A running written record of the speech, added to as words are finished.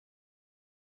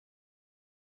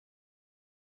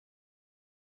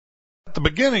At the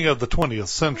beginning of the 20th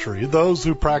century, those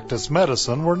who practiced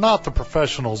medicine were not the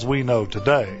professionals we know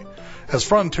today, as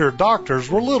frontier doctors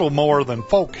were little more than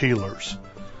folk healers.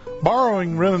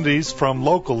 Borrowing remedies from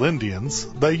local Indians,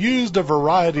 they used a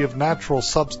variety of natural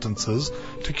substances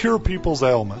to cure people's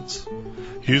ailments.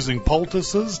 Using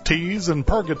poultices, teas, and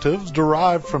purgatives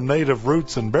derived from native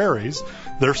roots and berries,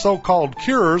 their so-called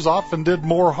cures often did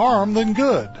more harm than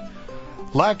good.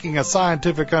 Lacking a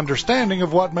scientific understanding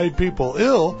of what made people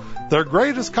ill, their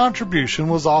greatest contribution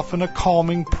was often a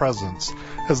calming presence,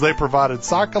 as they provided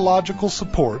psychological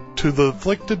support to the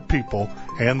afflicted people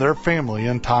and their family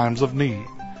in times of need.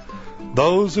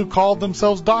 Those who called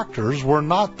themselves doctors were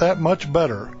not that much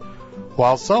better.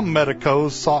 While some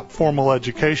medicos sought formal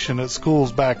education at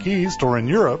schools back east or in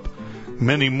Europe,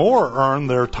 many more earned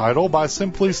their title by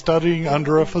simply studying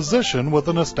under a physician with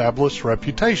an established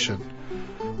reputation.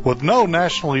 With no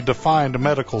nationally defined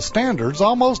medical standards,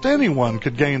 almost anyone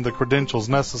could gain the credentials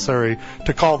necessary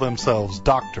to call themselves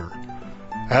doctor.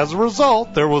 As a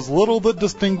result, there was little that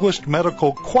distinguished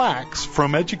medical quacks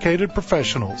from educated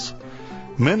professionals.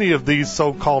 Many of these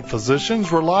so-called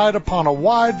physicians relied upon a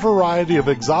wide variety of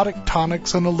exotic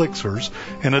tonics and elixirs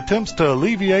in attempts to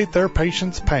alleviate their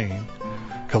patients' pain.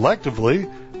 Collectively,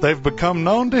 they've become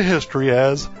known to history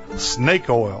as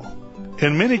snake oil.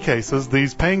 In many cases,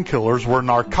 these painkillers were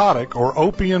narcotic or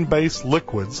opium-based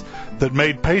liquids that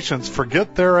made patients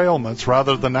forget their ailments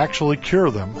rather than actually cure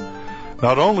them.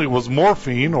 Not only was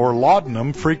morphine or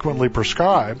laudanum frequently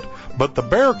prescribed, but the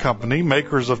Bayer Company,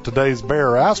 makers of today's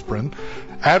Bayer aspirin,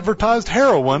 advertised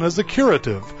heroin as a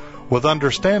curative, with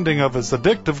understanding of its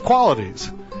addictive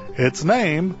qualities. Its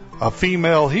name, a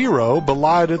female hero,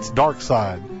 belied its dark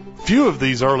side. Few of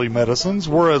these early medicines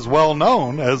were as well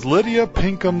known as Lydia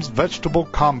Pinkham's vegetable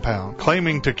compound.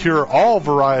 Claiming to cure all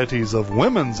varieties of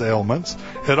women's ailments,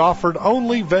 it offered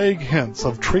only vague hints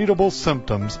of treatable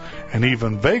symptoms and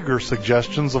even vaguer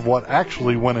suggestions of what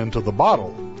actually went into the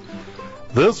bottle.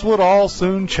 This would all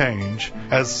soon change,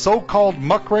 as so-called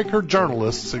muckraker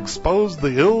journalists exposed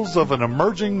the ills of an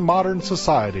emerging modern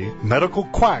society. Medical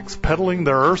quacks peddling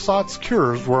their ersatz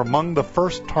cures were among the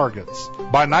first targets.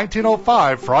 By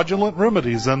 1905, fraudulent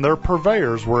remedies and their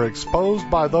purveyors were exposed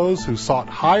by those who sought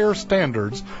higher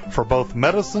standards for both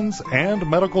medicines and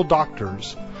medical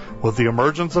doctors. With the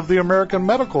emergence of the American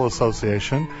Medical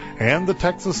Association and the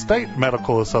Texas State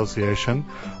Medical Association,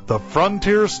 the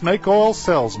frontier snake oil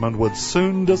salesman would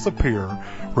soon disappear,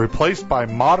 replaced by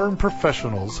modern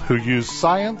professionals who use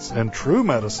science and true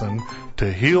medicine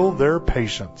to heal their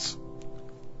patients.